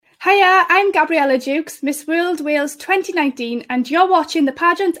Hiya, I'm Gabriella Jukes, Miss World Wales 2019, and you're watching the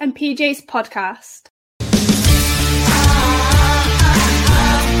Pageant and PJs podcast.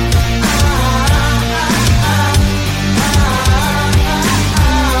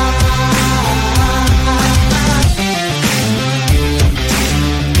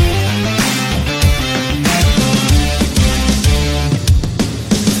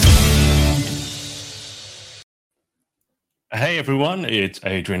 Hey everyone, it's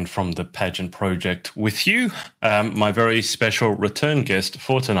Adrian from the Pageant Project with you. My very special return guest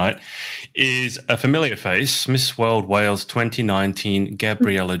for tonight is a familiar face, Miss World Wales 2019,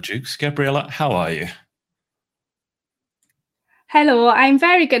 Gabriella Jukes. Gabriella, how are you? Hello, I'm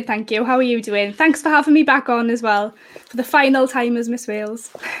very good, thank you. How are you doing? Thanks for having me back on as well for the final time as Miss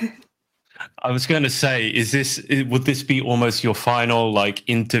Wales. I was going to say, would this be almost your final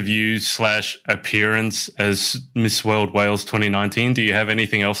interview / appearance as Miss World Wales 2019? Do you have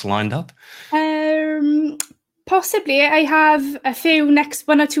anything else lined up? Possibly. I have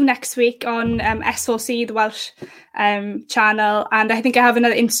one or two next week on SOC, the Welsh channel, and I think I have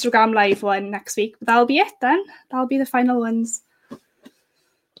another Instagram live one next week. But that'll be it then. That'll be the final ones.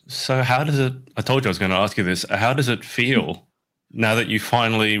 So how does it, I told you I was going to ask you this, how does it feel now that you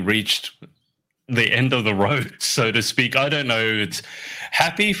finally reached the end of the road, so to speak? I don't know, it's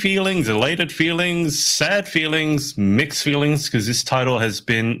happy feelings, elated feelings, sad feelings, mixed feelings, because this title has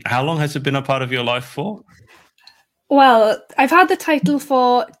been, how long has it been a part of your life for? Well, I've had the title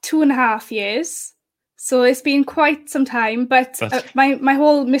for 2.5 years, so it's been quite some time, but my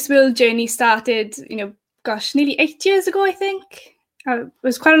whole Miss World journey started, nearly 8 years ago, I think. It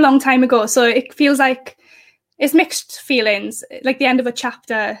was quite a long time ago, so it feels like it's mixed feelings, like the end of a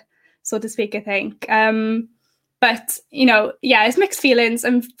chapter, so to speak, I think. But, it's mixed feelings.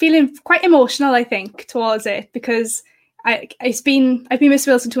 I'm feeling quite emotional, I think, towards it, because I've been Miss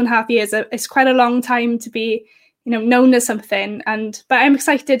Wales for 2.5 years. It's quite a long time to be, known as something. But I'm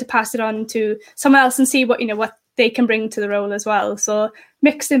excited to pass it on to someone else and see what they can bring to the role as well. So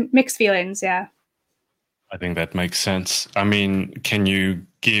mixed feelings, yeah. I think that makes sense. I mean,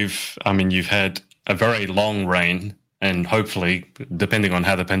 you've had a very long reign, and hopefully, depending on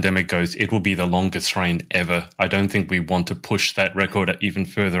how the pandemic goes, it will be the longest reign ever. I don't think we want to push that record even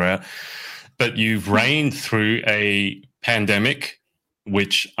further out. But you've reigned through a pandemic,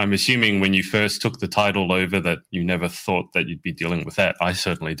 which I'm assuming when you first took the title over that you never thought that you'd be dealing with that. I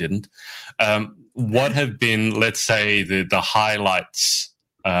certainly didn't. What have been, let's say, the highlights,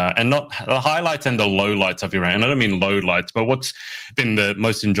 and not the highlights and the lowlights of your reign? And I don't mean low lights, but what's been the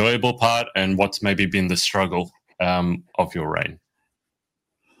most enjoyable part and what's maybe been the struggle of your reign?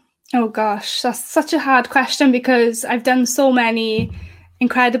 Oh gosh, that's such a hard question because I've done so many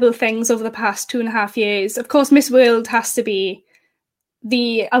incredible things over the past 2.5 years. Of course, Miss World has to be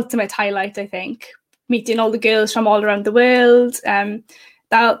the ultimate highlight, I think. Meeting all the girls from all around the world,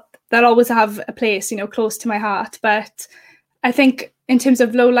 that'll always have a place, close to my heart. But I think in terms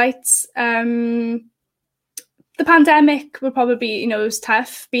of lowlights, the pandemic will probably, it was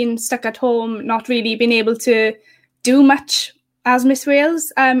tough, being stuck at home, not really being able to do much as Miss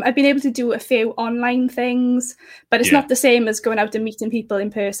Wales. I've been able to do a few online things, but it's not the same as going out and meeting people in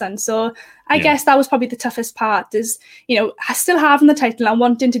person. So I guess that was probably the toughest part is, still having the title and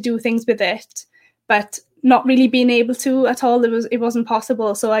wanting to do things with it, but not really being able to at all. It wasn't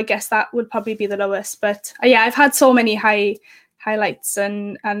possible. So I guess that would probably be the lowest. But I've had so many highlights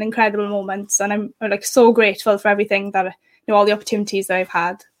and incredible moments, and I'm so grateful for everything that all the opportunities that I've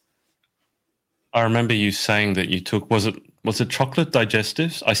had. I remember you saying that you took, was it chocolate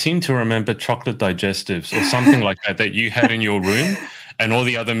digestives? I seem to remember chocolate digestives or something like that you had in your room, and all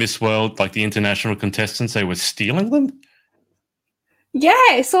the other Miss World, like the international contestants, they were stealing them.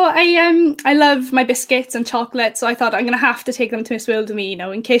 Yeah, so I love my biscuits and chocolate, so I thought I'm going to have to take them to Miss World with me,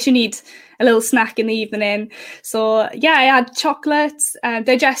 in case you need a little snack in the evening. So I had chocolates,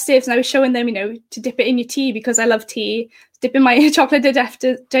 digestives, and I was showing them, to dip it in your tea because I love tea. Dipping my chocolate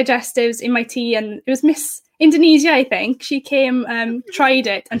digestives in my tea, and it was Miss Indonesia, I think. She came, tried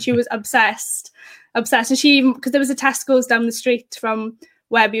it, and she was obsessed. And because there was a Tesco's down the street from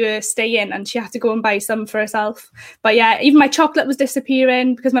where we were staying, and she had to go and buy some for herself. But even my chocolate was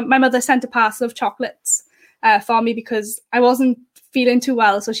disappearing because my mother sent a parcel of chocolates for me because I wasn't feeling too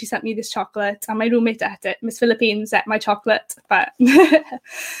well. So she sent me this chocolate, and my roommate ate it. Miss Philippines ate my chocolate, but...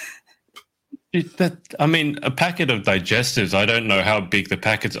 a packet of digestives, I don't know how big the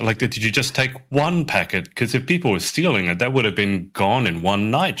packets are. Did you just take one packet? Because if people were stealing it, that would have been gone in one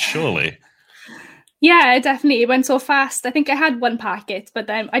night, surely. Yeah, definitely. It went so fast. I think I had one packet, but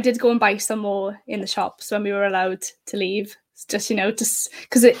then I did go and buy some more in the shops when we were allowed to leave. just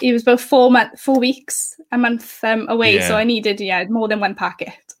because it was about 4 weeks, a month away, so I needed more than one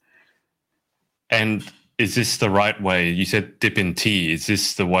packet. And is this the right way? You said dip in tea. Is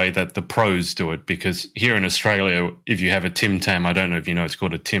this the way that the pros do it? Because here in Australia, if you have a Tim Tam, I don't know if you know, it's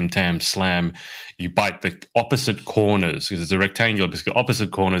called a Tim Tam slam. You bite the opposite corners, because it's a rectangular biscuit,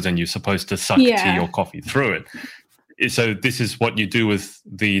 opposite corners, and you're supposed to suck tea or coffee through it. So this is what you do with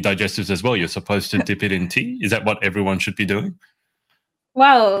the digestives as well. You're supposed to dip it in tea. Is that what everyone should be doing?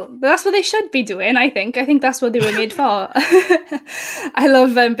 Well, that's what they should be doing, I think. I think that's what they were made for. I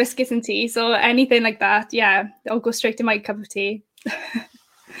love biscuits and tea, so anything like that, I'll go straight to my cup of tea.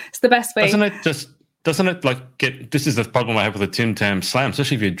 It's the best way. Doesn't it like get, this is the problem I have with a Tim Tam slam,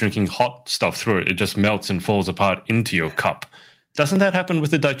 especially if you're drinking hot stuff through it, it just melts and falls apart into your cup. Doesn't that happen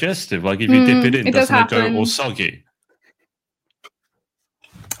with the digestive? Like if you dip it in, doesn't it go all soggy?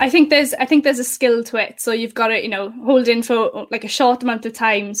 I think there's a skill to it. So you've got to, hold in for like a short amount of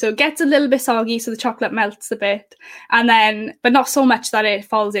time. So it gets a little bit soggy, so the chocolate melts a bit, and then, but not so much that it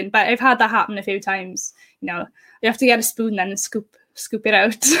falls in. But I've had that happen a few times. You have to get a spoon and scoop it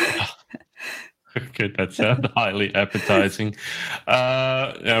out. Good, that sounds highly appetizing.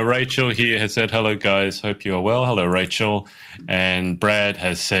 Rachel here has said, hello guys, hope you are well. Hello Rachel. And Brad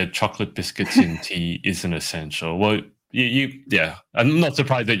has said chocolate biscuits in tea is an essential. Well, I'm not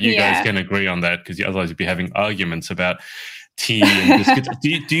surprised that you guys can agree on that, because otherwise you'd be having arguments about tea and biscuits.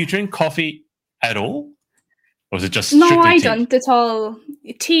 Do you drink coffee at all? Or is it just strictly No, I tea? don't at all.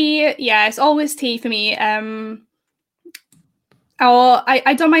 Tea, it's always tea for me. Or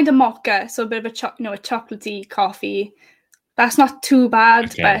I don't mind a mocha, so a bit of a chocolatey coffee. That's not too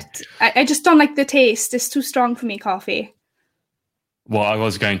bad, but I just don't like the taste. It's too strong for me, coffee. Well, I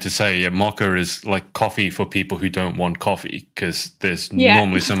was going to say, mocha is like coffee for people who don't want coffee, because there's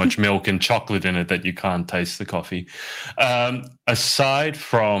normally so much milk and chocolate in it that you can't taste the coffee. Aside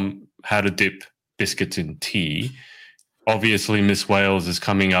from how to dip biscuits in tea, obviously Miss Wales is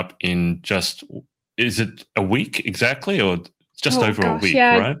coming up in is it a week exactly, or just over a week,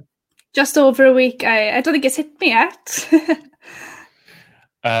 right? Just over a week. I don't think it's hit me yet.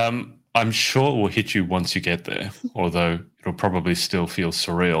 I'm sure it will hit you once you get there, although it'll probably still feel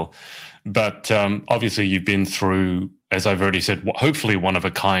surreal. But obviously you've been through, as I've already said, hopefully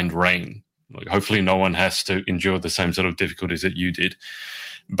one-of-a-kind reign. Like, hopefully no one has to endure the same sort of difficulties that you did.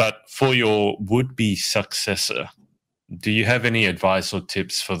 But for your would-be successor, do you have any advice or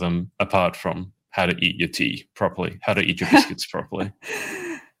tips for them apart from how to eat your tea properly, how to eat your biscuits properly?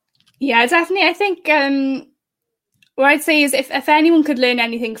 Yeah, definitely. I think what I'd say is if anyone could learn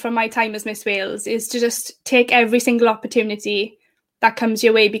anything from my time as Miss Wales, is to just take every single opportunity that comes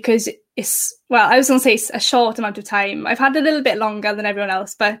your way, because I was going to say it's a short amount of time. I've had a little bit longer than everyone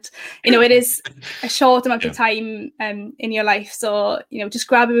else, but, it is a short amount of time in your life. So, just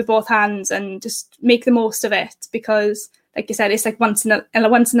grab it with both hands and just make the most of it, because like you said, it's like once in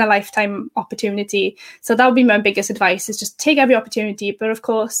a lifetime opportunity. So that would be my biggest advice, is just take every opportunity, but of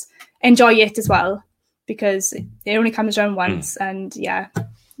course, enjoy it as well, because it only comes around once, and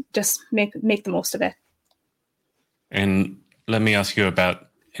just make the most of it. And let me ask you about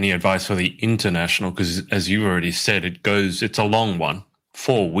any advice for the international, because as you already said, it's a long one,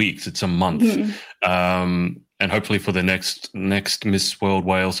 4 weeks, it's a month. And hopefully for the next Miss World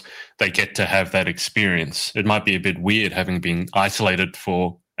Wales, they get to have that experience. It might be a bit weird having been isolated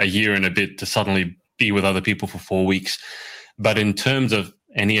for a year and a bit to suddenly be with other people for 4 weeks. But in terms of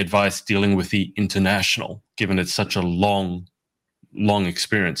any advice dealing with the international, given it's such a long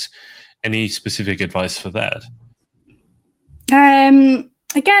experience, any specific advice for that? Again,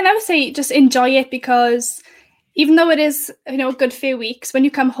 I would say just enjoy it, because even though it is, a good few weeks, when you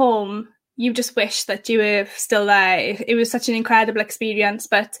come home, you just wish that you were still there. It was such an incredible experience,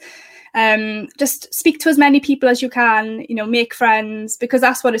 but just speak to as many people as you can, make friends, because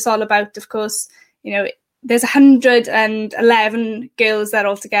that's what it's all about. Of course, there's 111 girls there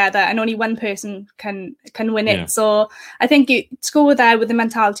all together, and only one person can win it. So I think you go there with the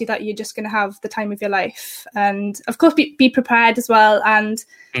mentality that you're just going to have the time of your life, and of course be prepared as well. And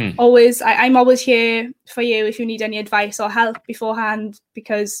always, I'm always here for you if you need any advice or help beforehand,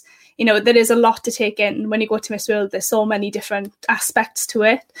 because there is a lot to take in when you go to Miss World. There's so many different aspects to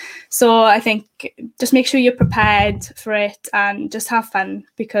it. So I think just make sure you're prepared for it and just have fun,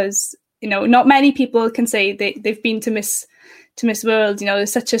 because not many people can say they've been to Miss World.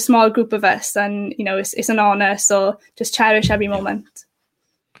 There's such a small group of us, and it's an honour. So just cherish every moment.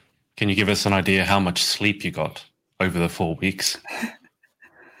 Can you give us an idea how much sleep you got over the 4 weeks?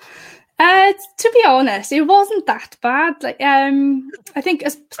 To be honest, it wasn't that bad. Like, I think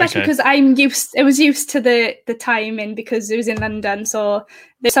especially because I was used to the timing because it was in London. So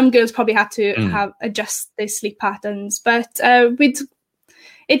some girls probably had to adjust their sleep patterns. But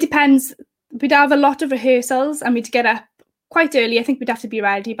it depends. We'd have a lot of rehearsals and we'd get up quite early. I think we'd have to be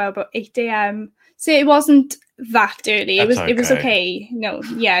ready by about 8 a.m. So it wasn't that early. It was okay.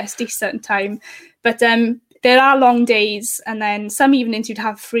 It's decent time. But there are long days, and then some evenings you'd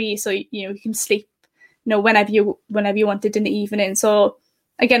have free, so you can sleep, whenever you wanted in the evening. So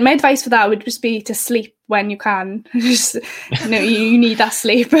again, my advice for that would just be to sleep when you can. Just you need that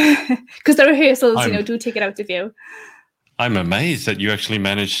sleep because the rehearsals, do take it out of you. I'm amazed that you actually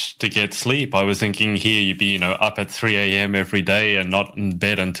managed to get sleep. I was thinking here you'd be, up at 3 a.m. every day and not in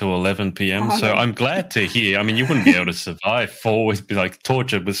bed until 11 p.m. So I'm glad to hear. I mean, you wouldn't be able to survive. Always be like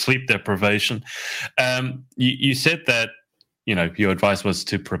tortured with sleep deprivation. You said that, your advice was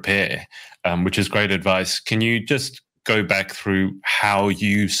to prepare, which is great advice. Can you just go back through how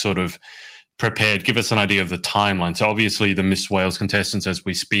you sort of prepared? Give us an idea of the timeline. So obviously the Miss Wales contestants, as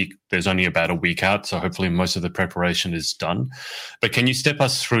we speak, there's only about a week out, so hopefully most of the preparation is done. But can you step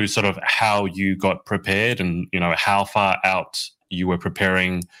us through sort of how you got prepared and how far out you were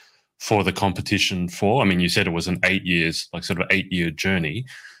preparing for the competition for? I mean, you said it was an 8 years, like sort of 8-year journey,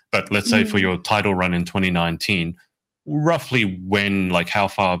 but let's say for your title run in 2019, roughly when, like how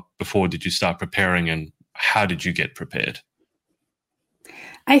far before did you start preparing and how did you get prepared?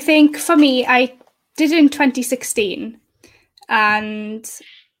 I think for me, I did it in 2016 and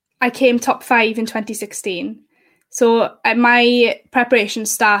I came top 5 in 2016. So my preparation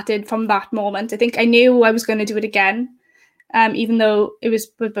started from that moment. I think I knew I was going to do it again, even though it was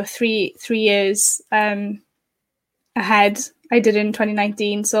about three years ahead. I did it in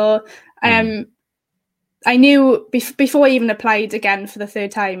 2019. So I knew before I even applied again for the third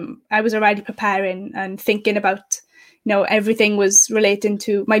time, I was already preparing and thinking about everything was relating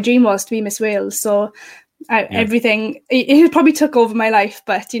to, my dream was to be Miss Wales. So everything, it probably took over my life,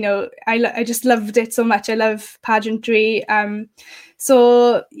 but, I just loved it so much. I love pageantry.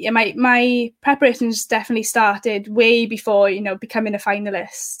 So my preparations definitely started way before, becoming a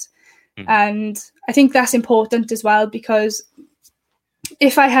finalist. And I think that's important as well, because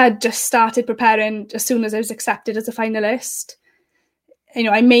if I had just started preparing as soon as I was accepted as a finalist,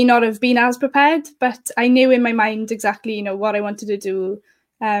 I may not have been as prepared, but I knew in my mind exactly, what I wanted to do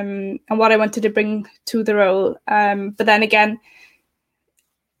and what I wanted to bring to the role. But then again,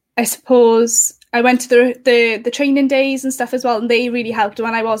 I suppose I went to the training days and stuff as well, and they really helped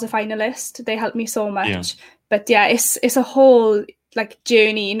when I was a finalist. They helped me so much. Yeah. But yeah, it's a whole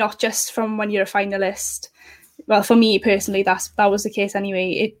journey, not just from when you're a finalist. Well, for me personally, that was the case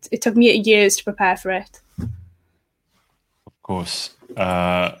anyway. It took me years to prepare for it. Of course.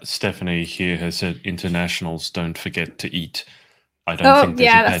 Stephanie here has said internationals don't forget to eat. I don't think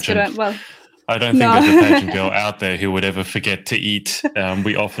there's a pageant. Well, I don't think there's a pageant girl out there who would ever forget to eat.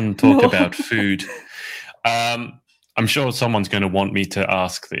 We often talk about food. I'm sure someone's going to want me to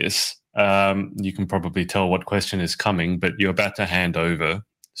ask this. You can probably tell what question is coming, but you're about to hand over.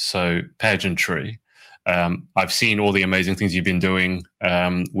 So pageantry. I've seen all the amazing things you've been doing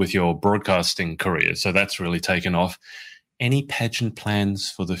with your broadcasting career. So that's really taken off. Any pageant plans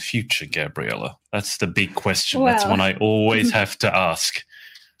for the future, Gabriella? That's the big question. Well, that's one I always have to ask.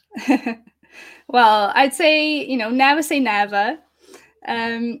 Well, I'd say, never say never.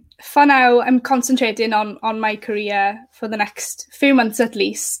 For now, I'm concentrating on my career for the next few months at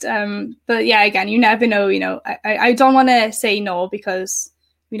least. But yeah, again, you never know, I don't want to say no because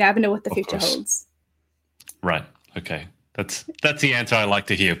we never know what the future holds. Right. Okay. That's the answer I like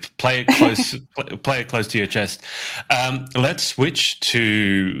to hear. Play it close. Play it close to your chest. Let's switch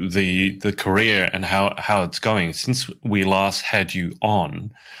to the career and how it's going. Since we last had you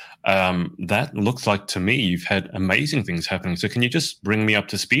on, that looks like to me you've had amazing things happening. So can you just bring me up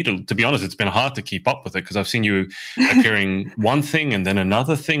to speed? To be honest, it's been hard to keep up with it because I've seen you appearing one thing and then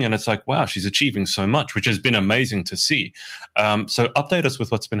another thing, and it's like, wow, she's achieving so much, which has been amazing to see. So update us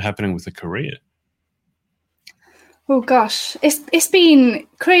with what's been happening with the career. Oh gosh, it's been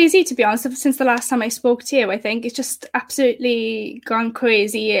crazy, to be honest, since the last time I spoke to you. I think it's just absolutely gone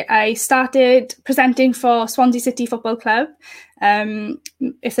crazy. I started presenting for Swansea City Football Club.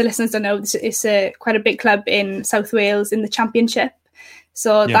 If the listeners don't know, it's quite a big club in South Wales in the Championship.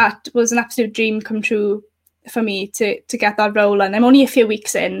 So that was an absolute dream come true for me to get that role. And I'm only a few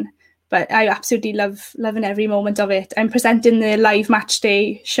weeks in, but I absolutely loving every moment of it. I'm presenting the live match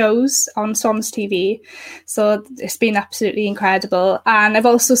day shows on Swans TV, so it's been absolutely incredible. And I've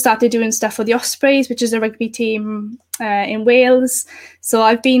also started doing stuff for the Ospreys, which is a rugby team in Wales. So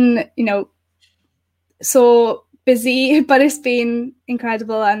I've been, so busy, but it's been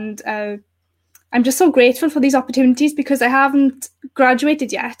incredible. And I'm just so grateful for these opportunities because I haven't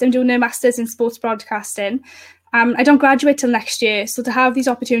graduated yet. I'm doing a master's in sports broadcasting. I don't graduate till next year. So to have these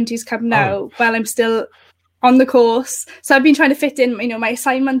opportunities come now while I'm still on the course. So I've been trying to fit in, my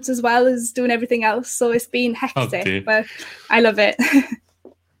assignments as well as doing everything else. So it's been hectic, but I love it.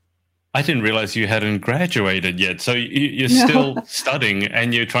 I didn't realize you hadn't graduated yet. So you're still studying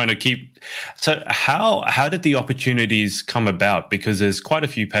and you're trying to keep. So how did the opportunities come about? Because there's quite a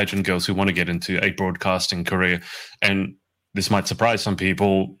few pageant girls who want to get into a broadcasting career. And this might surprise some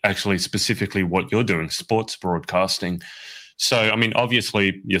people, actually, specifically what you're doing, sports broadcasting. So, I mean,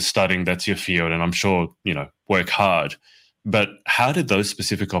 obviously you're studying, that's your field, and I'm sure, work hard. But how did those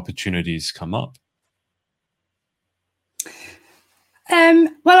specific opportunities come up?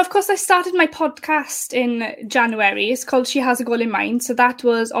 Well, of course, I started my podcast in January. It's called She Has a Goal in Mind. So that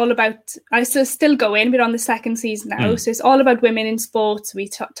was all about, I still going, we're on the second season now. So it's all about women in sports. We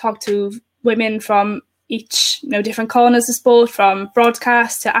talk to women from each, different corners of sport, from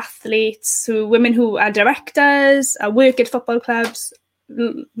broadcast to athletes, to women who are directors, work at football clubs,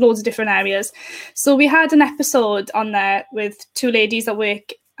 loads of different areas. So we had an episode on there with two ladies that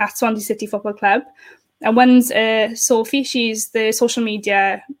work at Swansea City Football Club. And one's Sophie, she's the social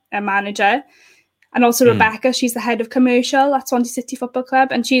media manager. And also Rebecca, she's the head of commercial at Swansea City Football Club.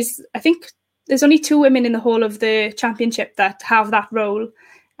 And I think there's only 2 women in the whole of the championship that have that role.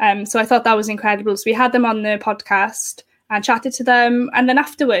 So I thought that was incredible. So we had them on the podcast and chatted to them. And then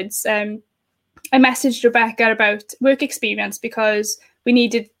afterwards, I messaged Rebecca about work experience because we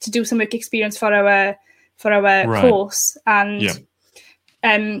needed to do some work experience for our course.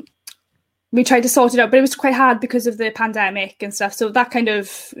 And we tried to sort it out, but it was quite hard because of the pandemic and stuff. So that kind of,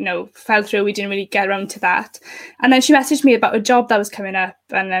 fell through. We didn't really get around to that. And then she messaged me about a job that was coming up.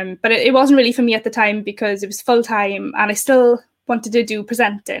 And but it wasn't really for me at the time because it was full time and I still wanted to do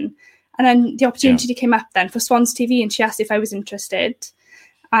presenting. And then the opportunity came up then for Swans TV, and she asked if I was interested.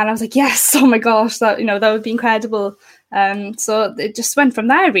 And I was like, yes, oh my gosh, that would be incredible. So it just went from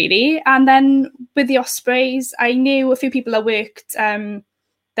there really. And then with the Ospreys, I knew a few people that worked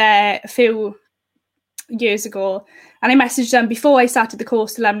there a few years ago, and I messaged them before I started the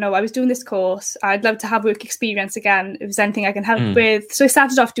course to let them know I was doing this course. I'd love to have work experience again if there's anything I can help with. So I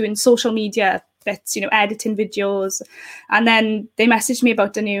started off doing social media bits, editing videos, and then they messaged me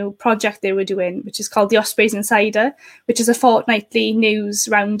about a new project they were doing, which is called the Ospreys Insider, which is a fortnightly news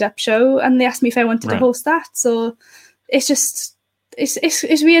roundup show, and they asked me if I wanted to host that. So it's just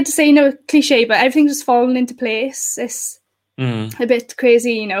it's weird to say, cliche, but everything's just fallen into place. It's a bit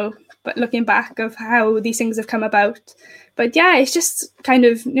crazy, but looking back of how these things have come about. But yeah, it's just kind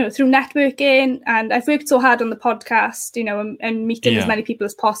of, through networking, and I've worked so hard on the podcast, and meeting as many people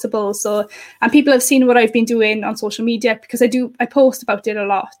as possible. So, and people have seen what I've been doing on social media because I post about it a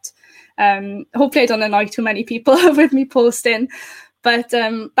lot. Hopefully I don't annoy too many people with me posting, but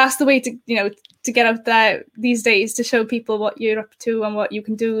that's the way to get out there these days, to show people what you're up to and what you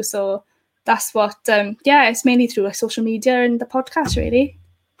can do. So that's what, it's mainly through social media and the podcast, really.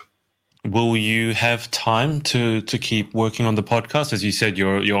 Will you have time to keep working on the podcast? As you said,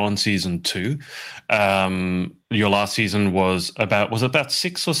 you're on season 2. Your last season was about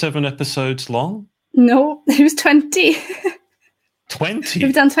 6 or 7 episodes long? No, it was 20. 20?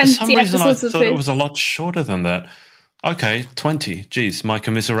 We've done 20 For some reason, episodes. I thought it was a lot shorter than that. Okay, 20. Geez, my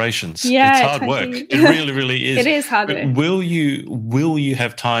commiserations. Yeah, it's hard 20. work. It really, really is. It is hard work. Will you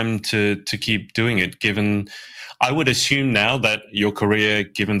have time to keep doing it, given, I would assume now that your career,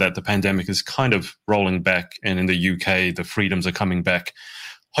 given that the pandemic is kind of rolling back and in the UK, the freedoms are coming back,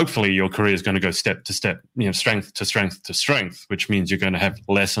 hopefully your career is going to go step to step, strength to strength to strength, which means you're going to have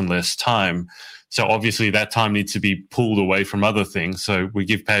less and less time. So obviously that time needs to be pulled away from other things. So we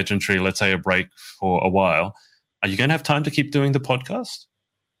give pageantry, let's say, a break for a while. Are you going to have time to keep doing the podcast?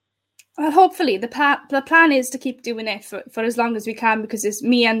 Well, hopefully. The plan is to keep doing it for as long as we can, because it's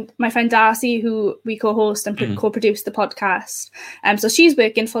me and my friend Darcy who we co-host and co-produce the podcast. So she's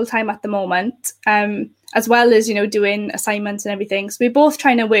working full-time at the moment, as well as, doing assignments and everything. So we're both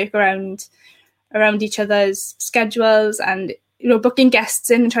trying to work around each other's schedules, and, booking guests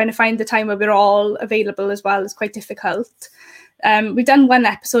in and trying to find the time where we're all available as well is quite difficult. We've done 1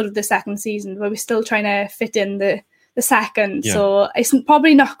 episode of the second season, but we're still trying to fit in the second. Yeah. So it's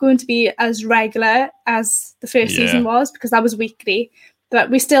probably not going to be as regular as the first season was, because that was weekly. but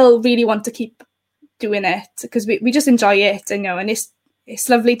we still really want to keep doing it because we just enjoy it, and it's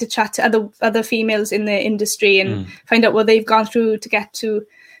lovely to chat to other females in the industry and find out what they've gone through to get to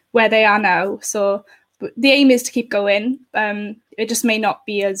where they are now. So the aim is to keep going. It just may not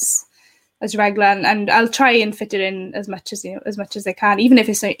be as regular, and I'll try and fit it in as much as I can, even if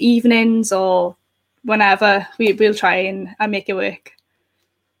it's evenings or whenever. We'll try and make it work.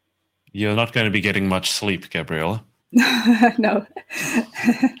 You're not going to be getting much sleep, Gabriella. No.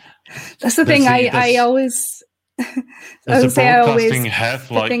 That's the thing. I always have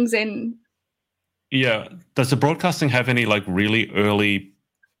put things in. Yeah. Does the broadcasting have any like really early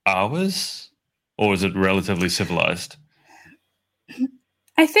hours, or is it relatively civilized?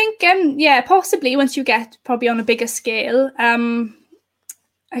 I think possibly once you get probably on a bigger scale.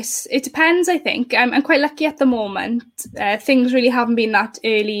 It depends, I think. I'm quite lucky at the moment. Things really haven't been that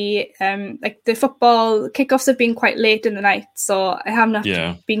early. Like the football kickoffs have been quite late in the night, so I have not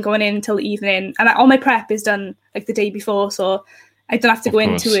been going in until the evening. And all my prep is done like the day before, so I don't have to go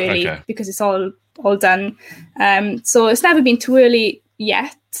in too early because it's all done. So it's never been too early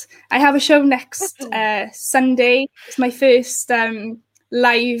yet. I have a show next Sunday. It's my first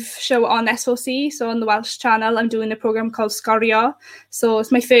live show on SOC, so on the Welsh channel. I'm doing a program called Sgorio, so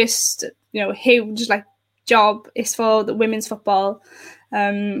it's my first huge job. It's for the women's football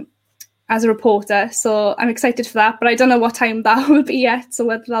as a reporter, so I'm excited for that, but I don't know what time that will be yet, so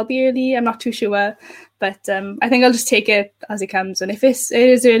whether that'll be early, I'm not too sure, but I think I'll just take it as it comes, and if it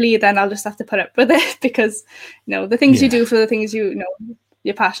is early, then I'll just have to put up with it because the things you do for the things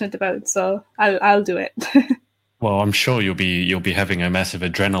you're passionate about, so I'll do it. Well, I'm sure you'll be having a massive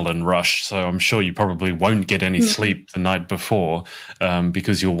adrenaline rush, so I'm sure you probably won't get any sleep the night before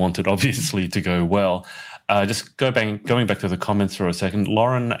because you'll want it obviously to go well. Just going back to the comments for a second,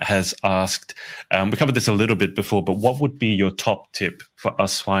 Lauren has asked, we covered this a little bit before, but what would be your top tip for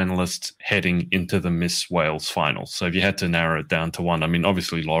us finalists heading into the Miss Wales finals? So if you had to narrow it down to one, I mean,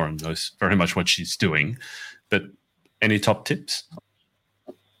 obviously Lauren knows very much what she's doing, but any top tips?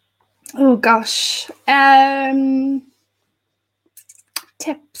 Oh gosh.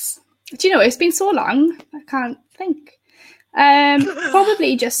 Tips. Do you know, it's been so long, I can't think.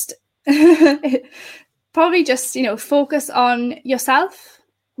 Probably just focus on yourself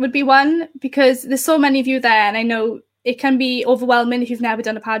would be one, because there's so many of you there, and I know it can be overwhelming if you've never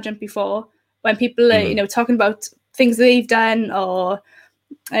done a pageant before, when people are talking about things they've done or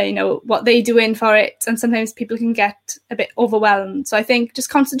what they're doing for it, and sometimes people can get a bit overwhelmed. So I think just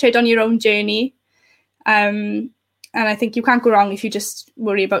concentrate on your own journey, and I think you can't go wrong if you just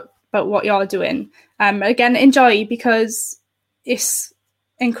worry about what you're doing. Again, enjoy, because it's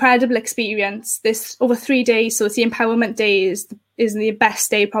incredible experience. This over 3 days, so it's the empowerment day is the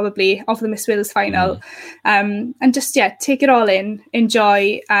best day probably of the Miss Wales final, and just take it all in,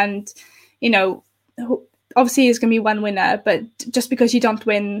 enjoy, and obviously there's going to be one winner, but just because you don't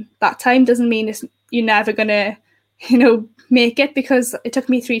win that time doesn't mean you're never going to, make it, because it took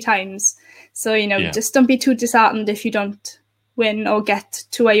me 3 times. So, just don't be too disheartened if you don't win or get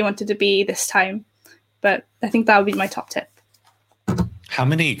to where you wanted to be this time. But I think that would be my top tip. How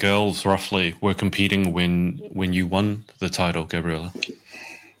many girls roughly were competing when you won the title, Gabriella?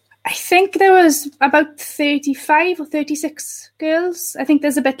 I think there was about 35 or 36 girls. I think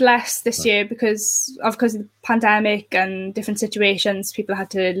there's a bit less this year because of the pandemic and different situations. People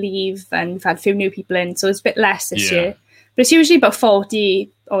had to leave, and we've had a few new people in, so it's a bit less this year. But it's usually about 40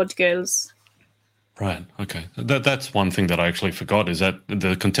 odd girls. Right. Okay. That's one thing that I actually forgot, is that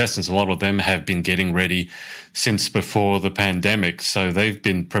the contestants, a lot of them have been getting ready since before the pandemic. So they've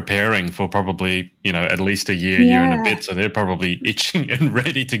been preparing for probably, at least a year and a bit. So they're probably itching and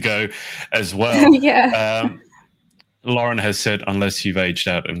ready to go as well. Lauren has said, unless you've aged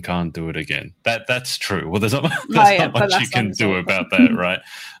out and can't do it again. That's true. Well, there's not much you can do about that, right?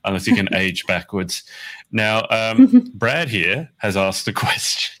 Unless you can age backwards. Now, Brad here has asked a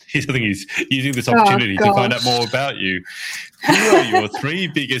question. I think he's using this opportunity to find out more about you. Who are your 3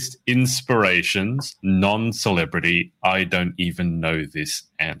 biggest inspirations, non-celebrity? I don't even know this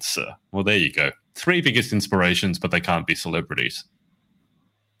answer. Well, there you go. 3 biggest inspirations, but they can't be celebrities.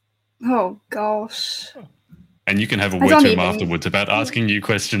 Oh, gosh. And you can have a word to him afterwards about asking you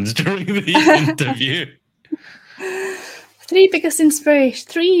questions during the interview. 3 biggest inspirations.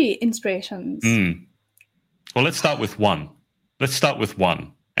 3 inspirations. Well, let's start with one.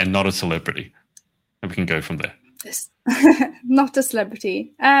 And not a celebrity. And we can go from there. Not a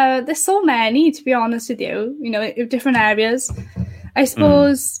celebrity. There's so many, to be honest with you, in different areas. I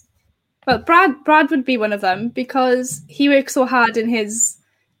suppose, well, Brad would be one of them, because he works so hard in his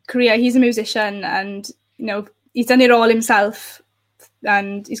career. He's a musician, and, he's done it all himself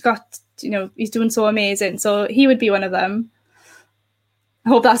and he's got, he's doing so amazing. So he would be one of them. I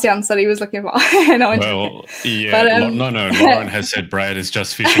hope that's the answer he was looking for. Well, yeah, but, no. Lauren has said Brad is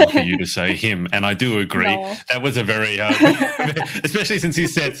just fishing for you to say him, and I do agree. No. That was a very, especially since he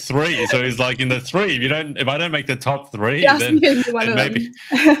said 3. So he's like in the 3. If I don't make the top 3, then maybe.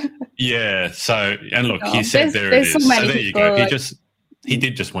 Yeah. So, and look, he said there it is. So there you go. He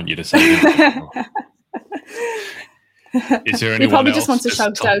did just want you to say him. Is there anyone else? He probably just wants to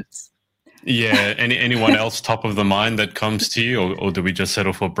shout out. Yeah. Anyone else top of the mind that comes to you, or do we just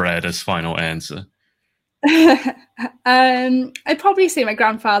settle for Brad as final answer? I'd probably say my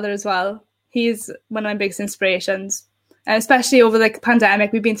grandfather as well. He's one of my biggest inspirations, and especially over the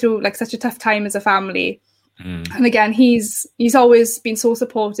pandemic, we've been through such a tough time as a family. And again, he's always been so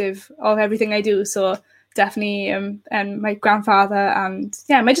supportive of everything I do. So definitely, and my grandfather, and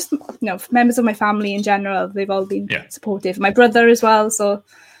members of my family in general, they've all been supportive. My brother as well. So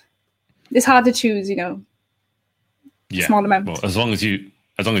it's hard to choose, small amount. Well, as long as you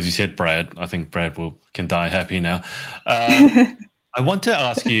said Brad, I think Brad can die happy now. I want to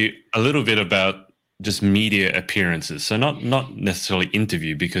ask you a little bit about just media appearances. So not necessarily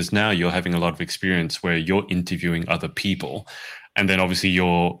interview, because now you're having a lot of experience where you're interviewing other people. And then obviously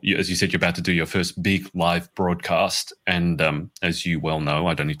as you said, you're about to do your first big live broadcast. And as you well know,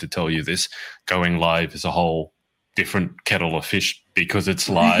 I don't need to tell you this, going live is a whole different kettle of fish because it's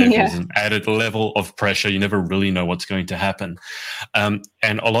live. There's an added level of pressure. You never really know what's going to happen. And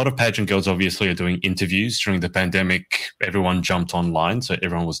a lot of pageant girls obviously are doing interviews. During the pandemic, everyone jumped online. So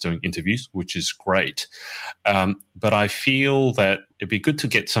everyone was doing interviews, which is great. But I feel that it'd be good to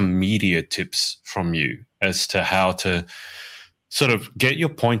get some media tips from you as to how to sort of get your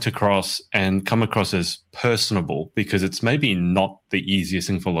point across and come across as personable, because it's maybe not the easiest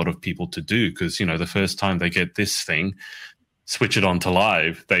thing for a lot of people to do, because, the first time they get this thing, switch it on to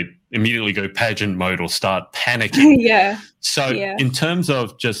live, they immediately go pageant mode or start panicking. So in terms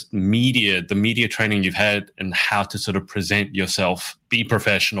of just the media training you've had and how to sort of present yourself, be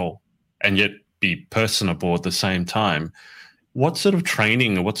professional and yet be personable at the same time, what sort of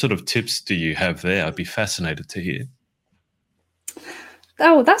training or what sort of tips do you have there? I'd be fascinated to hear.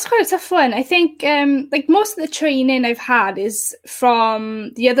 Oh, that's quite a tough one. I think most of the training I've had is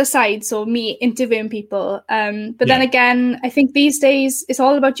from the other side, so me interviewing people. But then again, I think these days it's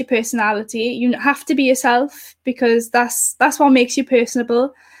all about your personality. You have to be yourself, because that's what makes you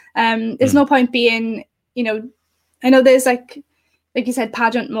personable. There's no point being, I know there's like you said,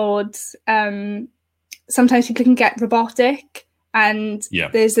 pageant mode. Sometimes people can get robotic. And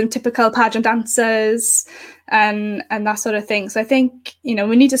there's some typical pageant answers and that sort of thing. So I think, we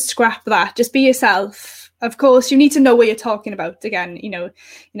need to scrap that. Just be yourself. Of course, you need to know what you're talking about. Again,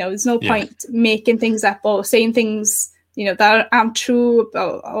 there's no point making things up or saying things, that aren't true,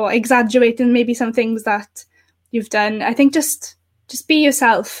 or exaggerating maybe some things that you've done. I think just be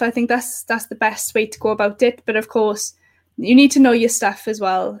yourself. I think that's the best way to go about it. But of course, you need to know your stuff as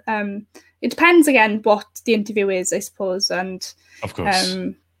well. It depends, again, what the interview is, I suppose, and of course,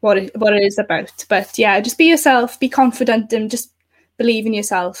 what it is about. But just be yourself, be confident, and just believe in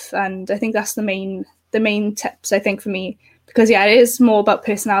yourself. And I think that's the main tips, I think, for me, because it is more about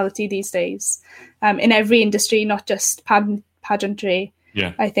personality these days, in every industry, not just pageantry.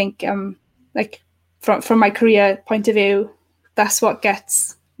 I think, from my career point of view, that's what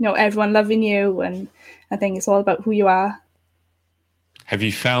gets everyone loving you, and I think it's all about who you are. Have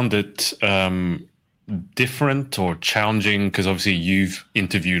you found it different or challenging? Because obviously you've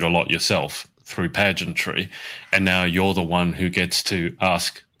interviewed a lot yourself through pageantry, and now you're the one who gets to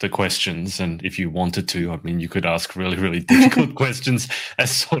ask the questions. And if you wanted to, you could ask really, really difficult questions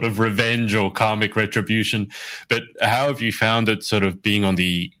as sort of revenge or karmic retribution. But how have you found it sort of being on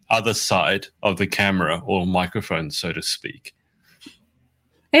the other side of the camera or microphone, so to speak?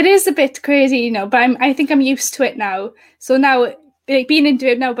 It is a bit crazy, but I think I'm used to it now. So now, being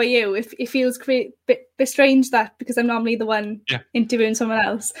interviewed now by you, it feels a bit strange, that, because I'm normally the one interviewing someone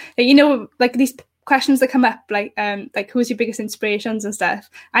else. These questions that come up, like who's your biggest inspirations and stuff,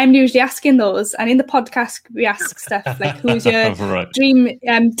 I'm usually asking those. And in the podcast, we ask stuff like, who's your dream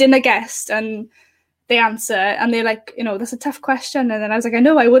dinner guest? And they answer, and they're like, that's a tough question. And then I was like, I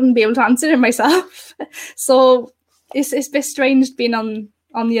know I wouldn't be able to answer it myself. So it's a bit strange being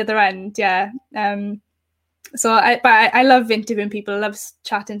on the other end. So I love interviewing people, I love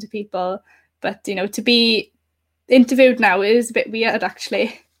chatting to people, but to be interviewed now is a bit weird,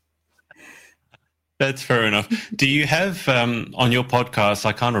 actually. That's fair enough. Do you have on your podcast,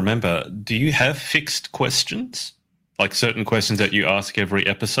 I can't remember, do you have fixed questions, like certain questions that you ask every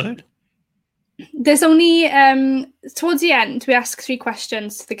episode? There's only towards the end we ask 3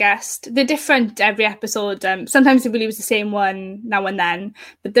 questions to the guest. They're different every episode. Sometimes we use the same one now and then,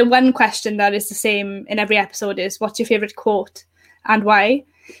 but the one question that is the same in every episode is, what's your favourite quote and why?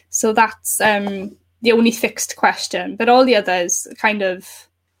 So that's the only fixed question, but all the others kind of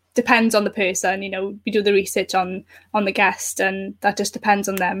depends on the person. We do the research on the guest, and that just depends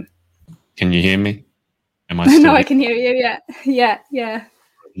on them. Can you hear me? Am I still No, I can hear you. Yeah.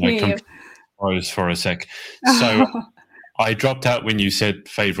 No, froze for a sec. So I dropped out when you said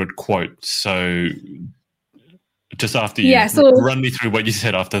favorite quote. So just after you run me through what you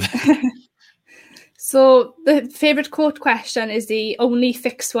said after that. So the favorite quote question is the only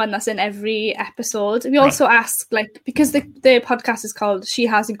fixed one that's in every episode. We also ask, because the podcast is called She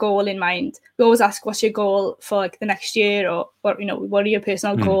Has a Goal in Mind, we always ask, what's your goal for the next year, or what are your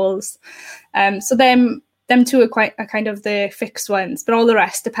personal goals? So them 2 are kind of the fixed ones, but all the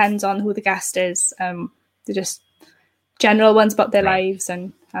rest depends on who the guest is. They're just general ones about their lives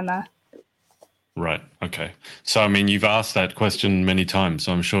and that. Right. Okay. So, I mean, you've asked that question many times,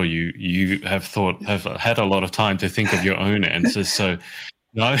 so I'm sure you have had a lot of time to think of your own answers. So,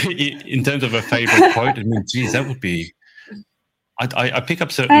 in terms of a favorite quote, I mean, geez, that would be. I pick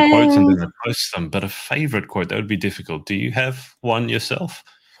up certain quotes and then I post them, but a favorite quote, that would be difficult. Do you have one yourself?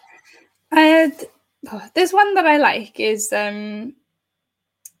 There's one that I like is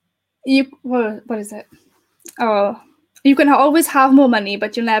what is it? Oh, you can always have more money,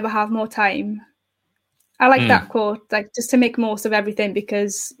 but you'll never have more time. I like that quote, just to make most of everything,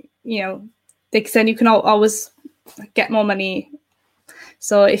 because they said you can always get more money.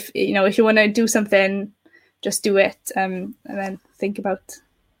 So if you want to do something, just do it, and then think about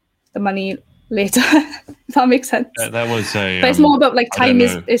the money later. If that makes sense. That was but it's more about time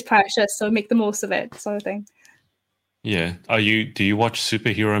is precious, so make the most of it, sort of thing. Yeah. Do you watch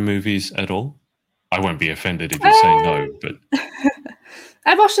superhero movies at all? I won't be offended if you say no, but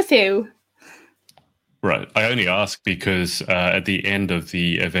I've watched a few. Right. I only ask because at the end of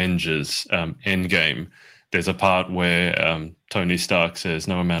the Avengers Endgame, there's a part where Tony Stark says,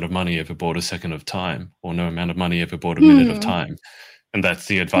 no amount of money ever bought a second of time, or no amount of money ever bought a minute of time. And that's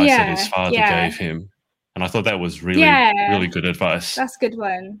the advice that his father gave him. And I thought that was really, really good advice. That's a good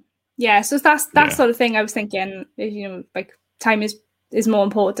one. Yeah. So that's sort of thing I was thinking, time is more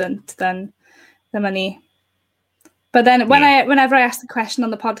important than the money. But then whenever I ask the question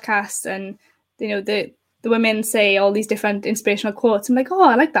on the podcast, and the women say all these different inspirational quotes, I'm like, oh,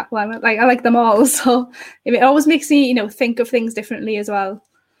 I like that one. I like them all. So it always makes me think of things differently as well,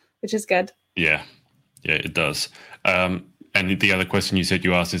 which is good. Yeah, it does. And the other question you said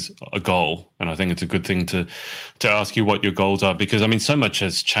you asked is a goal, and I think it's a good thing to ask you what your goals are, because I mean, so much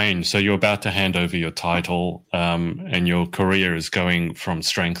has changed. So you're about to hand over your title, and your career is going from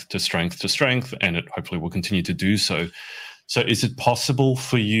strength to strength to strength, and it hopefully will continue to do so. So is it possible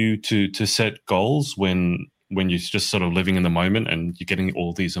for you to set goals when you're just sort of living in the moment and you're getting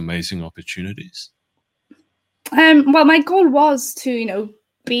all these amazing opportunities? Well, my goal was to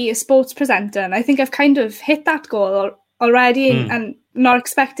be a sports presenter, and I think I've kind of hit that goal already, and not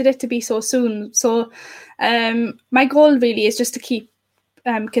expected it to be so soon. So my goal really is just to keep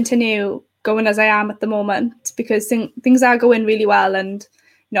continue going as I am at the moment, because things are going really well, and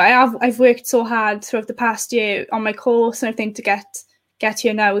I've worked so hard throughout the past year on my course and everything to get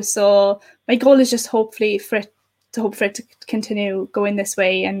here now. So my goal is just hopefully for it to continue going this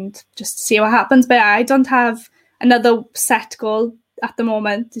way, and just see what happens. But I don't have another set goal at the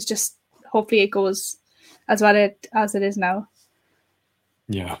moment. It's just hopefully it goes as well as it is now.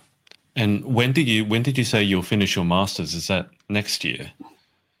 Yeah. And when did you say you'll finish your masters? Is that next year?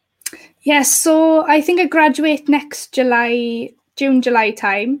 Yes. So I think I graduate next June, July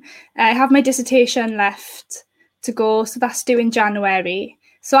time. I have my dissertation left to go, so that's due in January.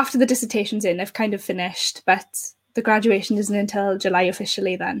 So after the dissertation's in, I've kind of finished, but the graduation isn't until July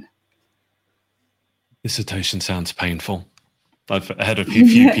officially then. Dissertation sounds painful. I've had a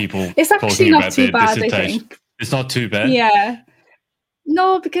few people it's actually talking not about too their bad, dissertation. I think. It's not too bad? Yeah.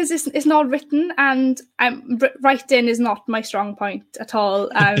 No, because it's not written, and writing is not my strong point at all.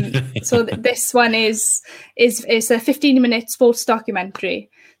 So this one is a 15-minute sports documentary.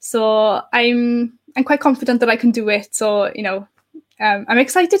 So I'm quite confident that I can do it. So I'm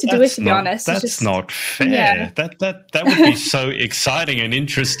excited to do it. To be honest, that's not fair. Yeah. That would be so exciting and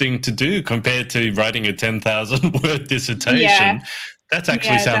interesting to do compared to writing a 10,000-word dissertation. Yeah. That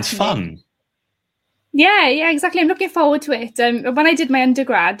actually sounds fun. Yeah, exactly. I'm looking forward to it. When I did my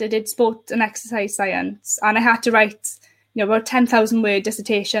undergrad, I did sport and exercise science, and I had to write, about 10,000-word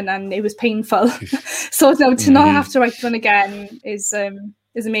dissertation, and it was painful. So to not have to write one again is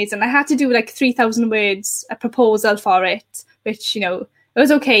is amazing. I had to do like 3,000 words, a proposal for it, which, you know, it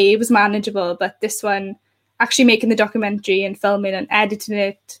was okay. It was manageable. But this one, actually making the documentary and filming and editing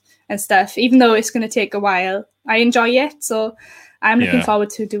it and stuff, even though it's going to take a while, I enjoy it. So I'm looking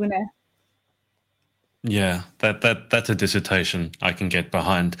forward to doing it. Yeah, that's a dissertation I can get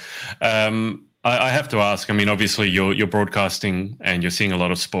behind. I have to ask, I mean, obviously you're broadcasting and you're seeing a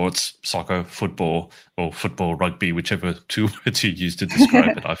lot of sports, soccer, football, or football, rugby, whichever two words you use to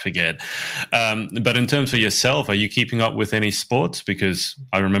describe it, I forget. But in terms of yourself, are you keeping up with any sports? Because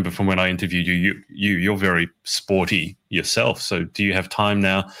I remember from when I interviewed you're very sporty yourself. So do you have time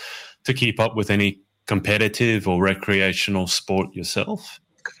now to keep up with any competitive or recreational sport yourself?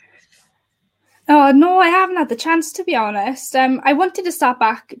 Oh, no, I haven't had the chance, to be honest. I wanted to start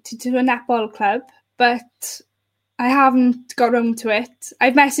back to a netball club, but I haven't got around to it.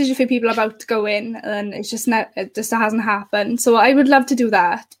 I've messaged a few people about to go in, and it just hasn't happened. So I would love to do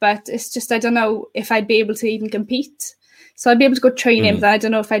that, but it's just I don't know if I'd be able to even compete. So I'd be able to go training, but I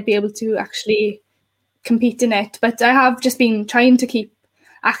don't know if I'd be able to actually compete in it. But I have just been trying to keep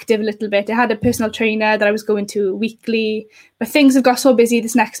active a little bit. I had a personal trainer that I was going to weekly, but things have got so busy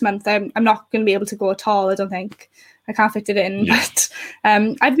this next month. I'm not going to be able to go at all. I don't think I can't fit it in. Yeah. But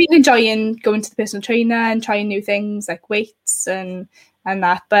I've been enjoying going to the personal trainer and trying new things like weights and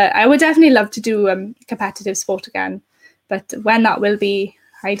that. But I would definitely love to do competitive sport again. But when that will be,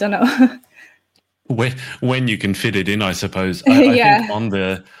 I don't know. When you can fit it in, I suppose. I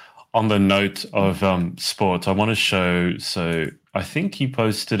think on the note of sports, I want to show. So I think you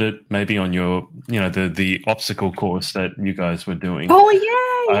posted it maybe on your, the obstacle course that you guys were doing. Oh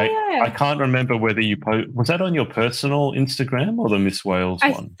yeah. I can't remember whether you was that on your personal Instagram or the Miss Wales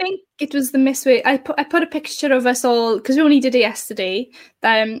one. I think it was the Miss Wales. I put a picture of us all because we only did it yesterday.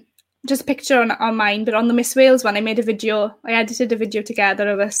 Just a picture on mine, but on the Miss Wales one, I made a video. I edited a video together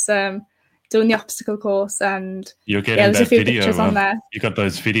of us doing the obstacle course, and you're getting that a few video pictures on there. You got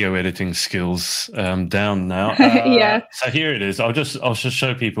those video editing skills down now. Yeah. So here it is. I'll just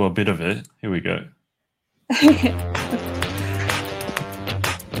show people a bit of it. Here we go.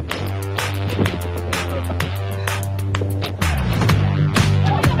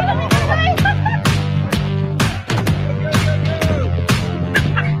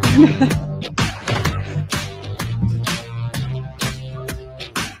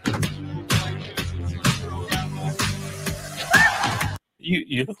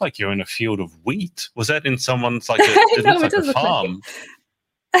 You look like you're in a field of wheat. Was that in someone's it looks like a farm?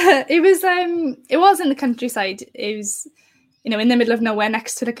 It was in the countryside. It was, in the middle of nowhere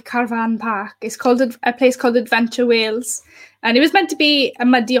next to like a caravan park. It's called a place called Adventure Wales, and it was meant to be a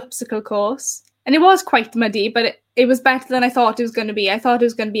muddy obstacle course, and it was quite muddy, but it was better than I thought it was going to be. I thought it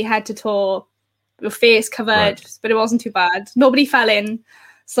was going to be head to toe, your face covered, right. But it wasn't too bad. Nobody fell in,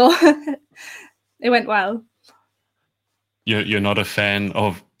 so it went well. You're not a fan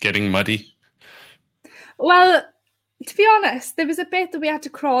of getting muddy? Well, to be honest, there was a bit that we had to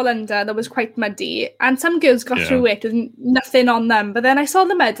crawl under that was quite muddy, and some girls got through it with nothing on them. But then I saw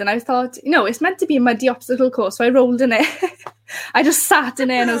the mud and I thought, it's meant to be a muddy obstacle course, so I rolled in it. I just sat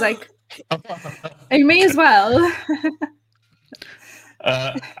in it and I was like, I may as well.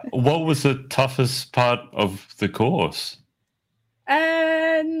 What was the toughest part of the course?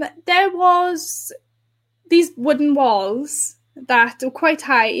 There was these wooden walls that were quite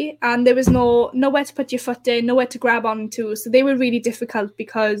high, and there was nowhere to put your foot in, nowhere to grab onto. So they were really difficult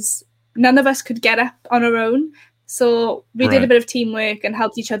because none of us could get up on our own. So we did a bit of teamwork and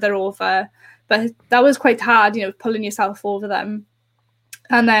helped each other over. But that was quite hard, pulling yourself over them.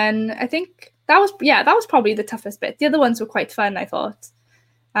 And then I think that was probably the toughest bit. The other ones were quite fun, I thought.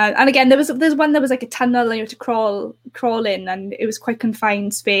 And again, there's one that was like a tunnel and you had to crawl in, and it was quite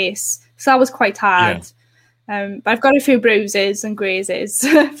confined space. So that was quite hard. Yeah. But I've got a few bruises and grazes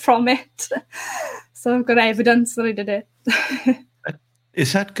from it. So I've got evidence that I did it.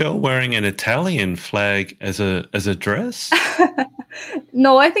 Is that girl wearing an Italian flag as a dress?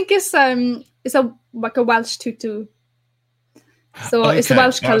 No, I think it's like a Welsh tutu. So it's the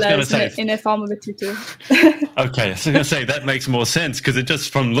Welsh colours in a form of a tutu. Okay, I was going to say that makes more sense because just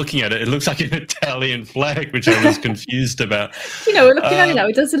from looking at it, it looks like an Italian flag, which I was confused about. Looking at it now,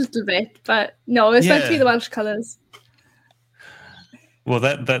 it does a little bit, but no, it's meant to be the Welsh colours. Well,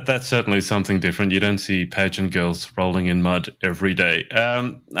 that's certainly something different. You don't see pageant girls rolling in mud every day.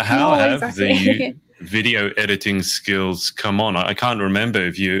 How have the video editing skills come on? I can't remember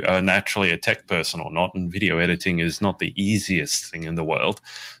if you are naturally a tech person or not, and video editing is not the easiest thing in the world.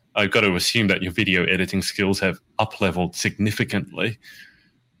 I've got to assume that your video editing skills have up-leveled significantly.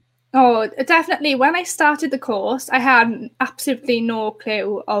 Oh, definitely. When I started the course, I had absolutely no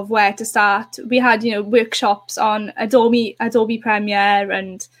clue of where to start. We had, workshops on Adobe Premiere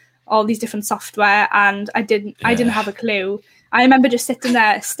and all these different software, and I didn't have a clue. I remember just sitting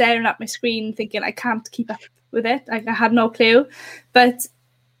there staring at my screen thinking I can't keep up with it. I had no clue. But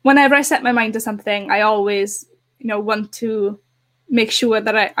whenever I set my mind to something, I always, want to make sure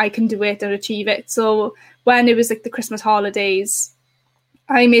that I can do it and achieve it. So when it was like the Christmas holidays,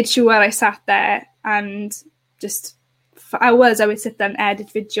 I made sure I sat there and just for hours I would sit there and edit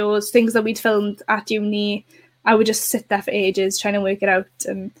videos, things that we'd filmed at uni. I would just sit there for ages trying to work it out.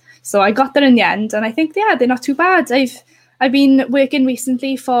 And so I got there in the end, and I think, they're not too bad. I've been working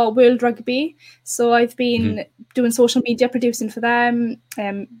recently for World Rugby, so I've been doing social media, producing for them,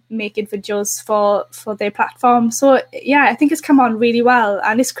 making videos for their platform. So yeah, I think it's come on really well,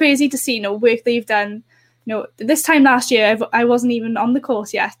 and it's crazy to see work that you've done. This time last year, I wasn't even on the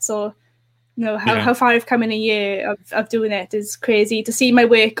course yet. So, how far I've come in a year of doing it is crazy. To see my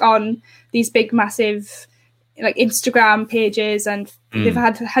work on these big, massive, like Instagram pages, and they've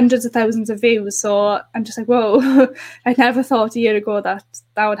had hundreds of thousands of views. So I'm just like, whoa! I never thought a year ago that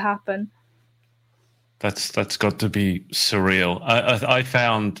would happen. That's got to be surreal. I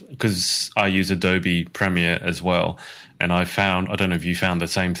found, because I use Adobe Premiere as well, and I don't know if you found the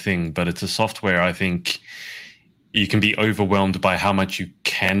same thing, but it's a software I think you can be overwhelmed by how much you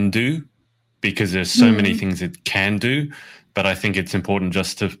can do, because there's so many things it can do. But I think it's important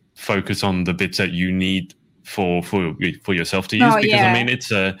just to focus on the bits that you need for yourself to use, because I mean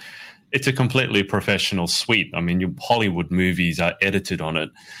it's a completely professional suite. I mean, your Hollywood movies are edited on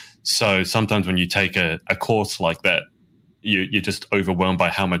it. So sometimes when you take a course like that, you're just overwhelmed by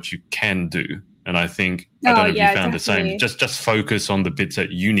how much you can do. And I think, I don't know if you found definitely the same, just focus on the bits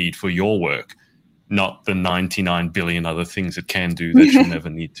that you need for your work, not the 99 billion other things it can do that you'll never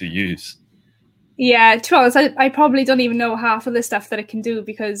need to use. Yeah, to be honest, I probably don't even know half of the stuff that it can do,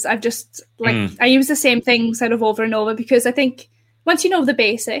 because I've just, I use the same thing sort of over and over, because I think once you know the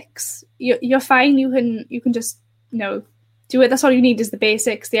basics, you're fine. You can just, do it. That's all you need is the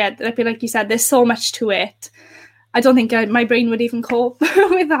basics. Yeah, I feel like you said, there's so much to it. I don't think my brain would even cope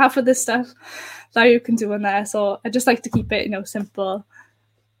with half of this stuff that you can do in there. So I just like to keep it, simple.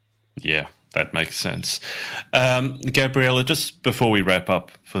 Yeah, that makes sense. Gabriella, just before we wrap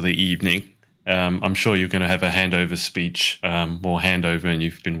up for the evening, I'm sure you're going to have a handover speech, more handover, and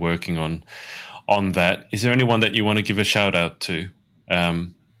you've been working on that. Is there anyone that you want to give a shout out to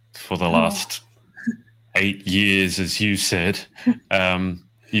for the last 8 years, as you said?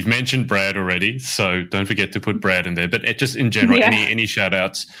 You've mentioned Brad already, so don't forget to put Brad in there. But just in general, any shout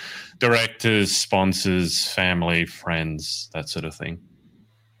outs, directors, sponsors, family, friends, that sort of thing.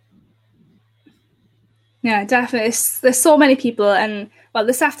 Yeah, definitely. There's so many people. And well,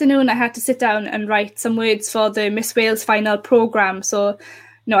 this afternoon I had to sit down and write some words for the Miss Wales final programme. So,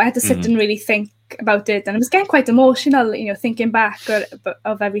 I had to sit and really think about it. And I was getting quite emotional, thinking back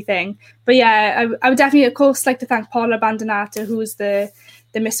of everything. But yeah, I would definitely, of course, like to thank Paula Bandonata, who's the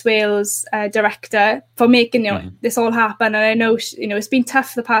Miss Wales director, for making this all happen. And I know it's been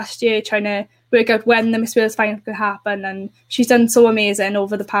tough the past year trying to work out when the Miss Wales final could happen, and she's done so amazing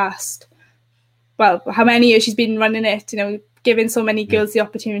over the past, well, how many years she's been running it, giving so many girls the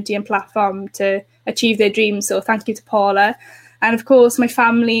opportunity and platform to achieve their dreams. So thank you to Paula. And of course my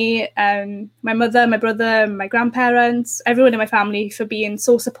family, my mother, my brother, my grandparents, everyone in my family, for being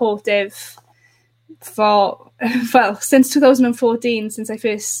so supportive since 2014, since I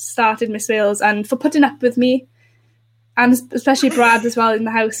first started Miss Wales, and for putting up with me, and especially Brad as well in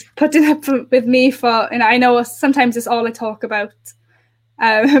the house, putting up with me for, I know sometimes it's all I talk about.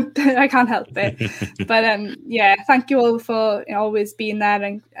 I can't help it. But thank you all for always being there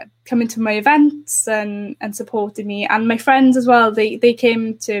and coming to my events and supporting me, and my friends as well. They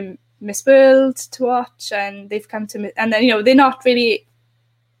came to Miss World to watch, and they've come to me, and then they're not really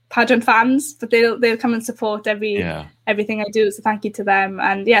pageant fans, but they'll come and support everything I do. So thank you to them.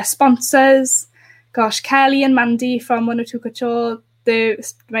 And sponsors, gosh, Kelly and Mandy from 102 Couture,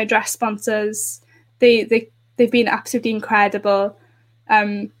 my dress sponsors, they've been absolutely incredible.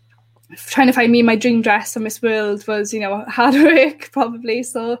 Trying to find me my dream dress for Miss World was hard work probably,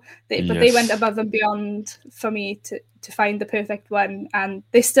 so they went above and beyond for me to find the perfect one, and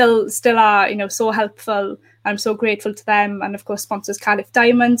they still are so helpful. I'm so grateful to them. And of course sponsors Caliph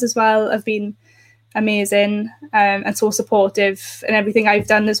Diamonds as well have been amazing, and so supportive in everything I've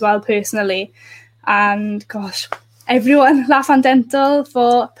done as well personally. And gosh, everyone, Laugh and Dental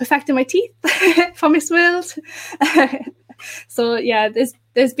for perfecting my teeth for Miss World. So yeah,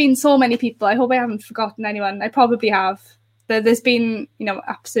 there's been so many people. I hope I haven't forgotten anyone. I probably have. there's been,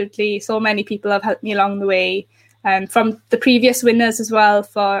 absolutely so many people have helped me along the way. From the previous winners as well,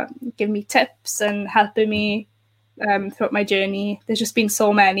 for giving me tips and helping me throughout my journey. There's just been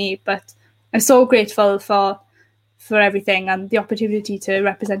so many, but I'm so grateful for everything, and the opportunity to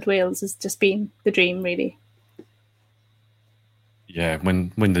represent Wales has just been the dream, really. Yeah,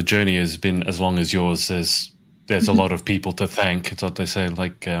 when the journey has been as long as yours, there's a lot of people to thank. It's what they say,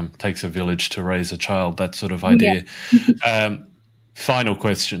 like takes a village to raise a child, that sort of idea. Yeah. Final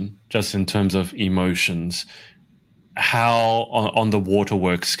question, just in terms of emotions, how on the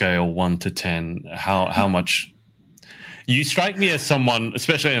waterworks scale 1 to 10, how much? You strike me as someone,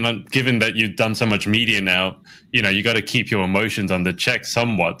 especially, and given that you've done so much media now, you got to keep your emotions under check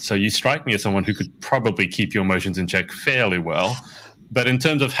somewhat. So you strike me as someone who could probably keep your emotions in check fairly well. But in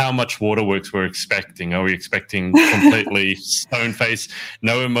terms of how much waterworks we're expecting, are we expecting completely stone face,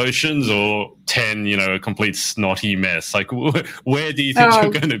 no emotions, or 10, a complete snotty mess? Like, where do you think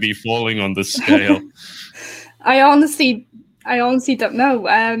you're going to be falling on the scale? I honestly don't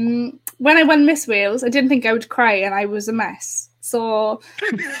know. When I won Miss Wales, I didn't think I would cry, and I was a mess. So,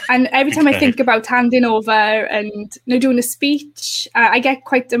 and every time I think about handing over and doing a speech, I get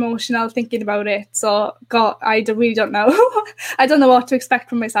quite emotional thinking about it. So, God, I really don't know. I don't know what to expect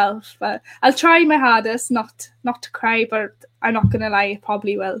from myself. But I'll try my hardest not to cry. But I'm not gonna lie, it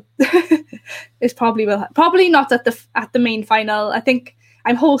probably will. It probably will. Probably not at the main final. I think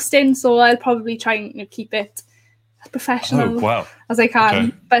I'm hosting, so I'll probably try and keep it as professional as I can.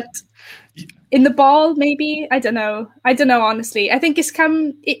 Okay. But in the ball, maybe, I don't know, honestly. I think it's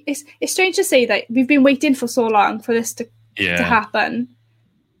strange to say that we've been waiting for so long for this to happen,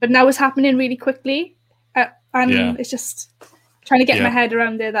 but now it's happening really quickly, and it's just trying to get my head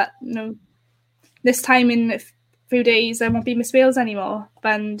around it that this time in a few days I won't be Miss Wales anymore,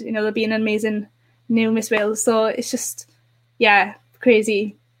 and there'll be an amazing new Miss Wales. So it's just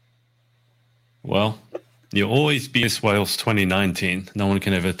crazy. Well, you'll always be Miss Wales 2019. No one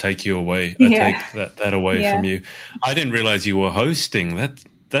can ever take you away. Take that away from you. I didn't realize you were hosting.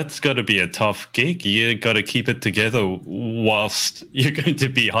 That's got to be a tough gig. You got to keep it together whilst you're going to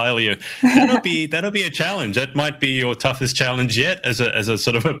be highly. That'll be a challenge. That might be your toughest challenge yet as a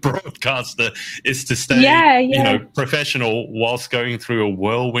sort of a broadcaster, is to stay professional whilst going through a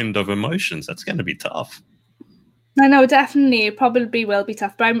whirlwind of emotions. That's going to be tough. I know, definitely. It probably will be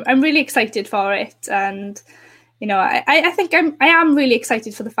tough, but I'm really excited for it. And, I think I am really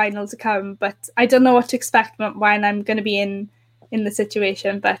excited for the final to come, but I don't know what to expect when I'm going to be in the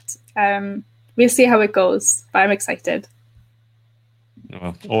situation. But we'll see how it goes. But I'm excited.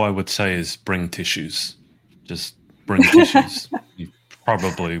 Well, all I would say is bring tissues. Just bring tissues. You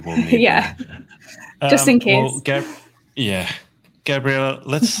probably will need them. Just in case. Well, Gabriella,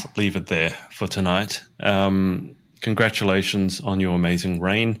 let's leave it there for tonight. Congratulations on your amazing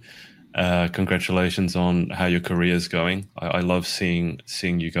reign. Congratulations on how your career is going. I love seeing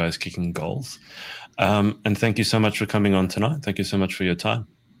you guys kicking goals. And thank you so much for coming on tonight. Thank you so much for your time.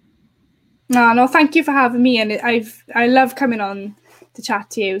 No, thank you for having me. And I love coming on to chat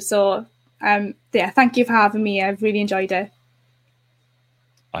to you. So, thank you for having me. I've really enjoyed it.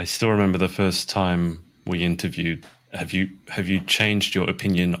 I still remember the first time we interviewed. Have you changed your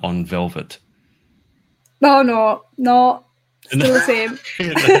opinion on Velvet? No, still the same.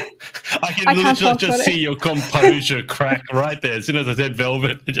 I can literally just see your composure crack right there as soon as I said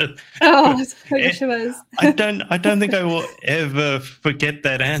Velvet. I wish it was. I don't think I will ever forget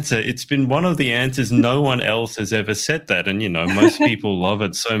that answer. It's been one of the answers no one else has ever said that, and most people love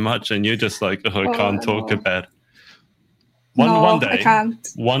it so much, and you're just like, I can't talk about it. One day, I can't.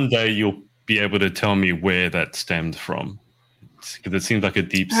 One day you'll be able to tell me where that stemmed from, because it seems like a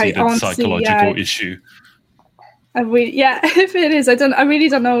deep-seated psychological issue. If it is, I really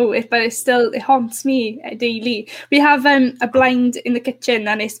don't know but it haunts me daily. We have a blind in the kitchen,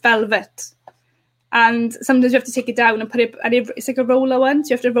 and it's velvet, and sometimes you have to take it down and put it, and it's like a roller one, so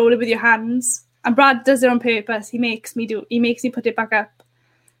you have to roll it with your hands, and Brad does it on purpose. He makes me put it back up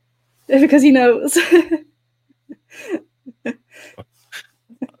because he knows.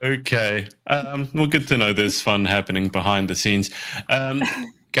 Okay. Well, good to know there's fun happening behind the scenes.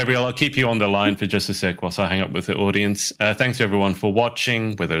 Gabrielle, I'll keep you on the line for just a sec whilst I hang up with the audience. Thanks to everyone for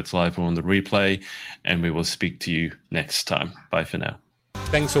watching, whether it's live or on the replay, and we will speak to you next time. Bye for now.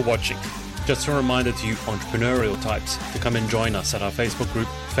 Thanks for watching. Just a reminder to you entrepreneurial types to come and join us at our Facebook group,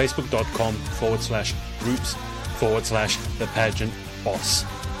 facebook.com/groups/The Pageant Boss.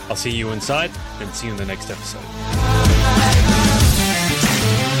 I'll see you inside and see you in the next episode.